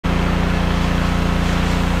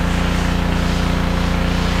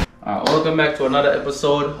welcome back to another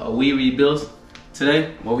episode of We Rebuilds.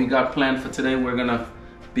 Today, what we got planned for today, we're gonna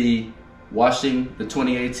be washing the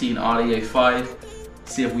 2018 Audi A5.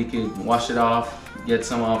 See if we can wash it off, get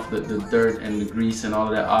some off the dirt and the grease and all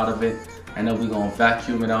of that out of it. And then we're gonna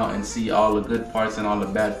vacuum it out and see all the good parts and all the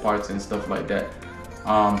bad parts and stuff like that.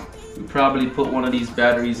 We probably put one of these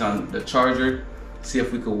batteries on the charger, see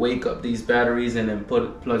if we could wake up these batteries and then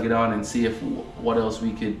plug it on and see if what else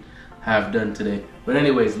we could have done today. But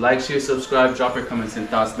anyways, like, share, subscribe, drop your comments and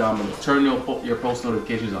thoughts down below. Turn your post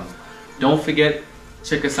notifications on. Don't forget,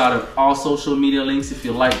 check us out on all social media links. If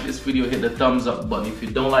you like this video, hit the thumbs up button. If you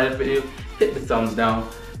don't like the video, hit the thumbs down.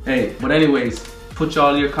 Hey, but anyways, put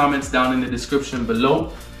all your comments down in the description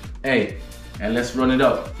below. Hey, and let's run it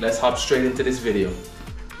up. Let's hop straight into this video.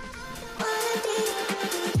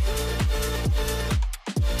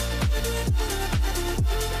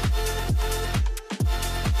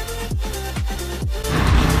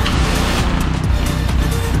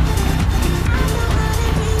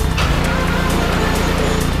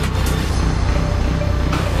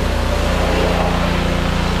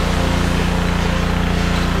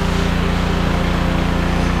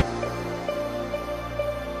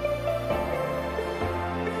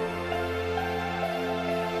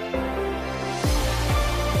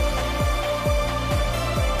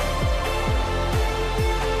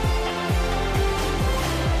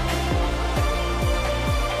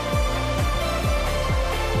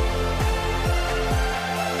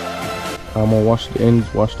 I'm gonna wash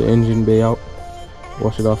the engine bay out,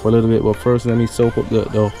 wash it off a little bit, but first let me soak up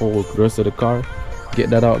the whole rest of the car, get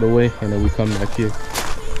that out of the way, and then we come back here.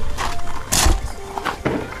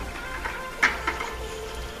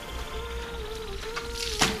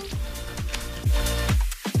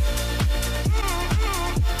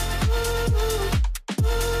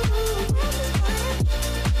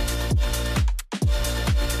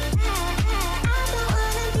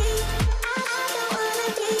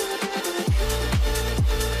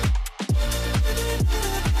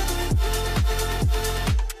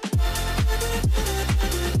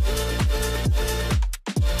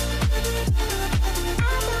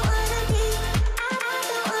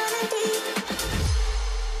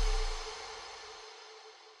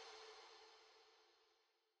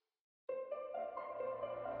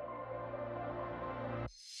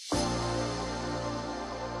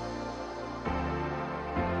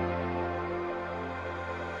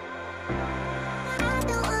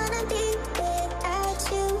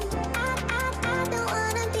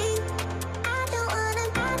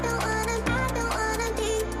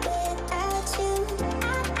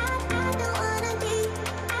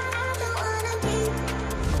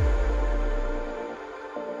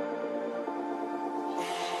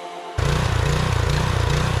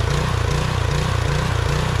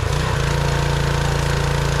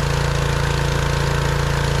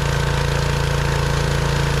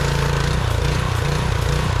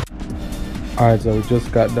 Alright, so we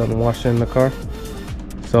just got done washing the car.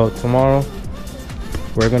 So tomorrow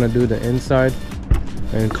we're gonna do the inside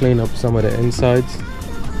and clean up some of the insides.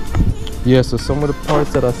 Yeah, so some of the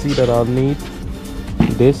parts that I see that I'll need: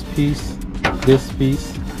 this piece, this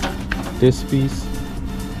piece, this piece,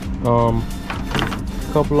 a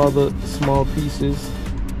couple other small pieces,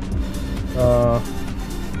 a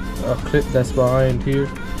clip that's behind here.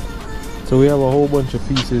 So we have a whole bunch of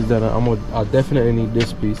pieces that I definitely need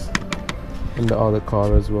this piece in the other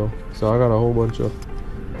car as well. So I got a whole bunch of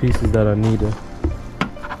pieces that I need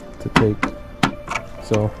to take.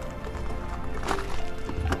 So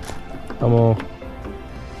I'm gonna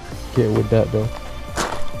get with that though.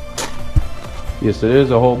 Yeah, so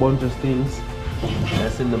there's a whole bunch of things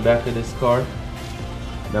that's in the back of this car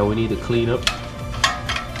that we need to clean up.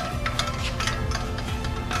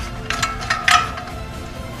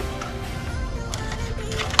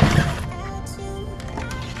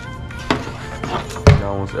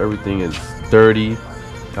 Once everything is dirty,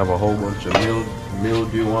 have a whole bunch of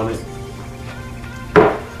mildew on it.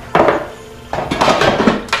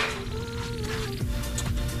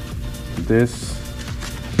 This,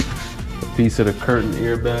 a piece of the curtain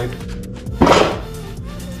airbag.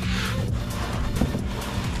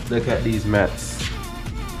 Look at these mats.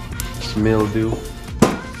 It's mildew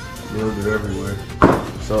everywhere.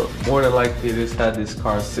 So more than likely, they just had this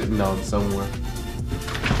car sitting down somewhere.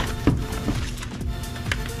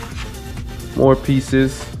 More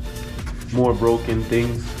pieces, more broken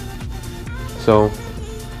things. So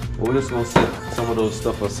we're just gonna set some of those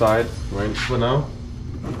stuff aside right for now.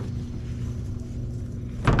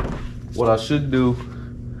 What I should do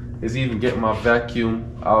is even get my vacuum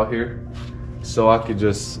out here so I could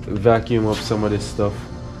just vacuum up some of this stuff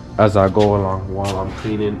as I go along while I'm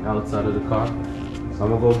cleaning outside of the car. So I'm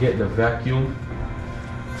gonna go get the vacuum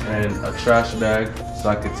and a trash bag so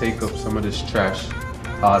I can take up some of this trash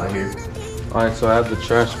out of here. Alright, so I have the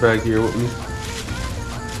trash bag here with me.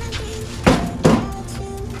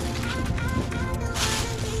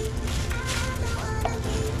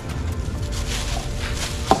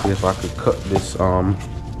 See if I could cut this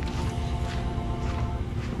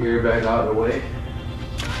airbag out of the way.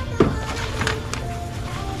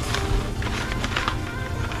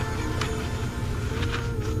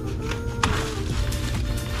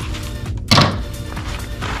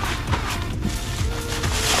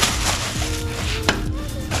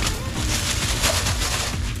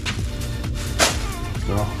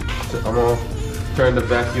 So I'm gonna turn the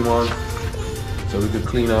vacuum on so we can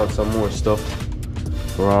clean out some more stuff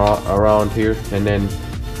for around here, and then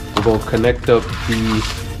we're gonna connect the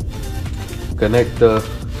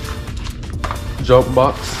jump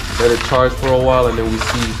box, let it charge for a while, and then we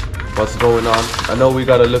see what's going on. I know we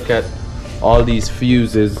gotta look at all these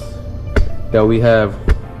fuses that we have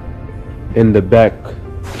in the back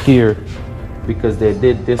here, because they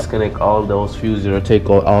did disconnect all those fuses or take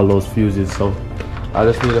all those fuses. So I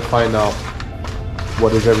just need to find out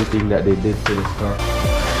what is everything that they did to this car.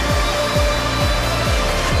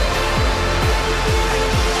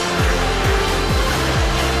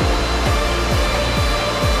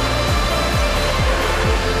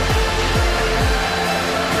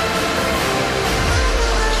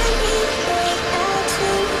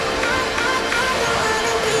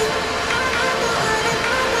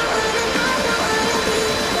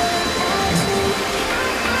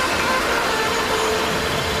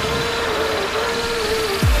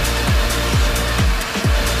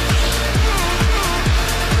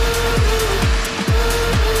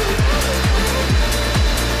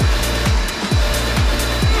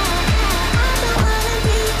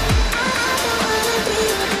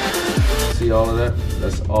 All of that,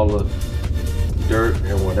 that's all the dirt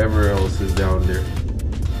and whatever else is down there.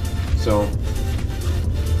 So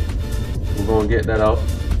we're gonna get that out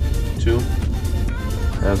too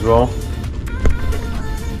as well.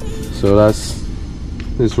 So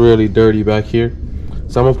it's really dirty back here.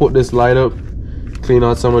 So I'm gonna put this light up, clean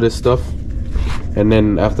out some of this stuff, and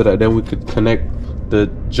then after that, then we could connect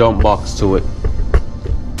the jump box to it.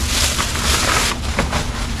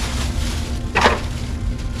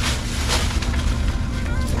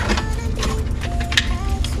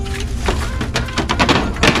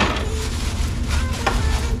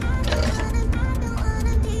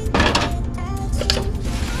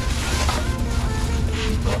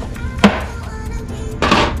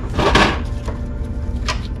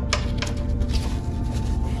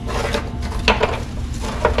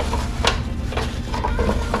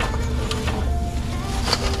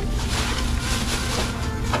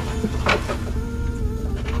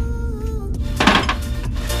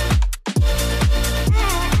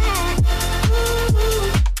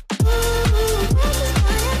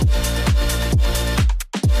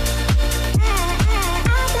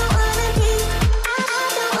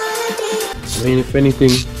 I mean, if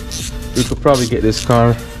anything, we could probably get this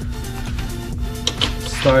car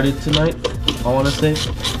started tonight. I want to say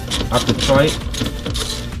I could try it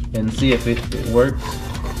and see if it works,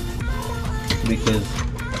 because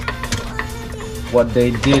what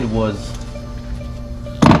they did was,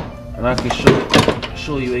 and I can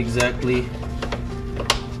show you exactly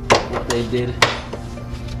what they did.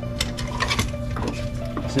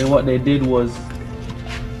 So what they did was,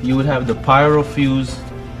 you would have the pyro fuse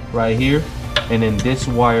right here, and then this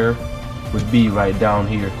wire would be right down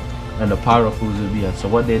here, and the pyro fuse would be on. So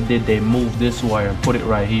what they did, they moved this wire and put it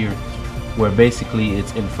right here, where basically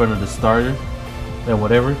it's in front of the starter and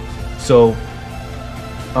whatever. So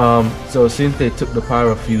so since they took the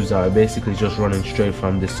pyro fuse out, basically just running straight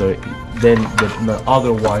from this. So then the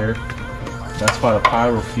other wire, that's for the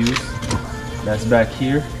pyro fuse, that's back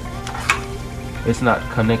here, it's not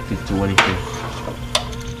connected to anything.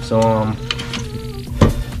 So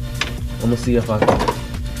I'm gonna see if I can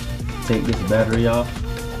take this battery off,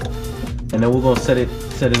 and then we're gonna set it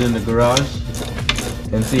in the garage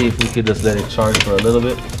and see if we could just let it charge for a little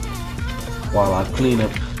bit while I clean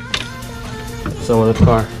up some of the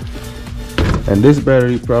car. And this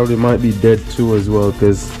battery probably might be dead too as well,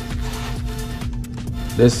 because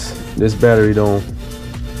this battery don't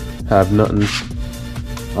have nothing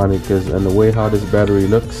on it, and the way how this battery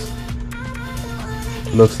looks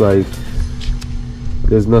like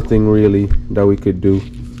there's nothing really that we could do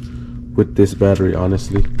with this battery,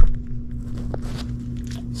 honestly.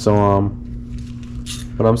 So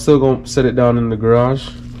but I'm still gonna set it down in the garage,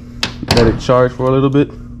 let it charge for a little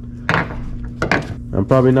bit, And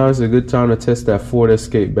probably now is a good time to test that Ford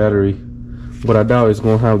Escape battery, but I doubt it's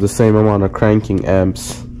gonna have the same amount of cranking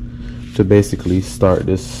amps to basically start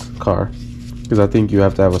this car, because I think you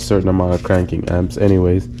have to have a certain amount of cranking amps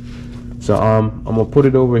anyways. So I'm gonna put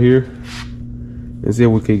it over here and see if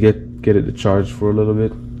we could get it to charge for a little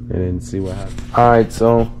bit and then see what happens. Alright,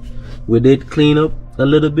 so we did clean up a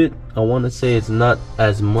little bit. I want to say it's not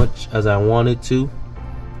as much as I wanted to,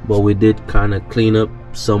 but we did kind of clean up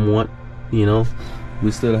somewhat, you know.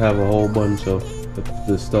 We still have a whole bunch of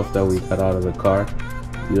the stuff that we got out of the car.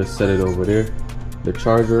 You just set it over there. The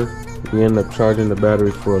charger, we end up charging the battery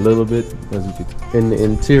for a little bit. As you can, in the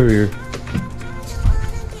interior,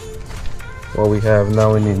 what we have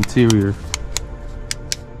now in the interior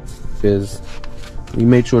is we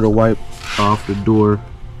made sure to wipe off the door,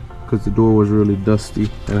 because the door was really dusty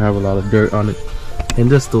and have a lot of dirt on it, and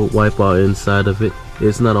just to wipe out inside of it.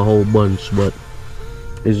 It's not a whole bunch, but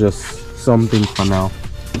it's just something for now.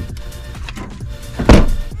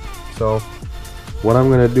 So what I'm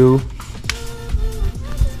gonna do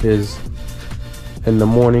is in the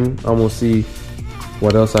morning I'm gonna see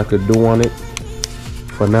what else I could do on it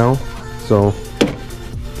for now. So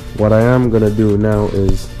what I am gonna do now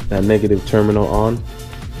is that negative terminal on,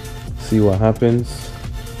 see what happens.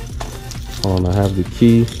 Hold on, I have the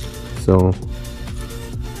key, so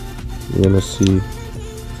you're gonna see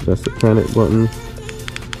that's the panic button.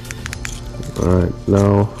 Alright,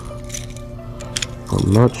 now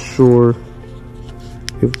I'm not sure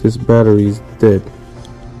if this battery is dead,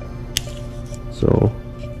 so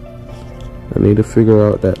I need to figure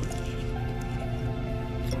out that.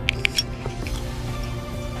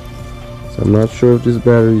 So I'm not sure if this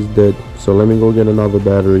battery is dead, so let me go get another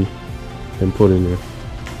battery and put in there.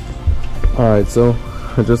 Alright, so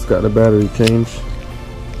I just got the battery changed.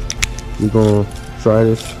 We're gonna try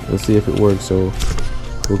this and see if it works. So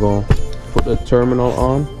we're gonna put the terminal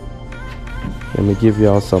on. Let me give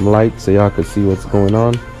y'all some light so y'all can see what's going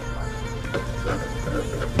on.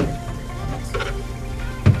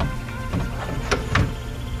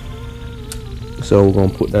 So we're gonna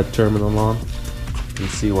put that terminal on and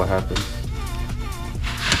see what happens.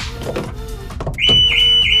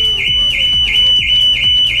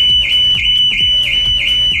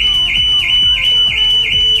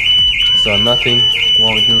 So nothing,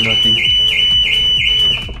 won't do nothing.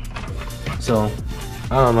 So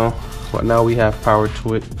I don't know, but now we have power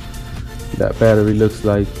to it. That battery looks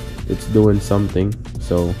like it's doing something.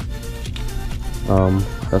 So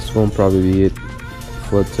that's gonna probably be it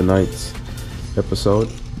for tonight's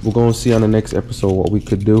episode. We're gonna see on the next episode what we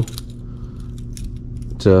could do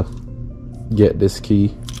to get this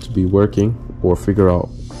key to be working or figure out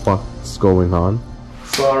what's going on.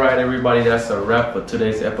 So alright everybody, that's a wrap for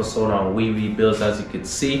today's episode on We Rebuildz. As you can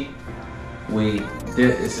see,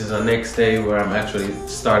 this is the next day where I'm actually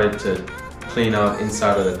started to clean out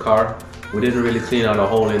inside of the car. We didn't really clean out the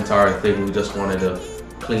whole entire thing, we just wanted to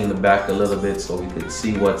clean the back a little bit so we could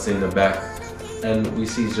see what's in the back. And we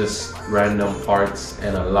see just random parts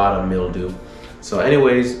and a lot of mildew. So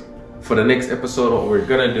anyways, for the next episode, what we're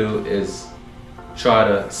gonna do is try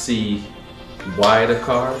to see why the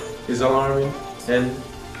car is alarming and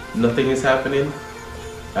nothing is happening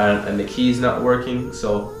and the key is not working.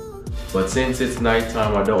 So but since it's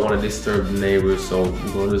nighttime, I don't want to disturb the neighbors, so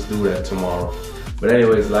we're gonna just do that tomorrow. But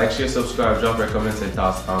anyways, like, share, subscribe, drop your comments and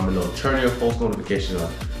thoughts down below, turn your post notifications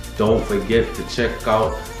on. Don't forget to check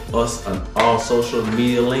out us on all social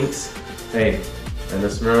media links. Hey, and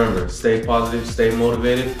just remember, stay positive, stay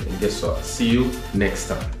motivated, and guess what? See you next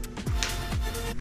time.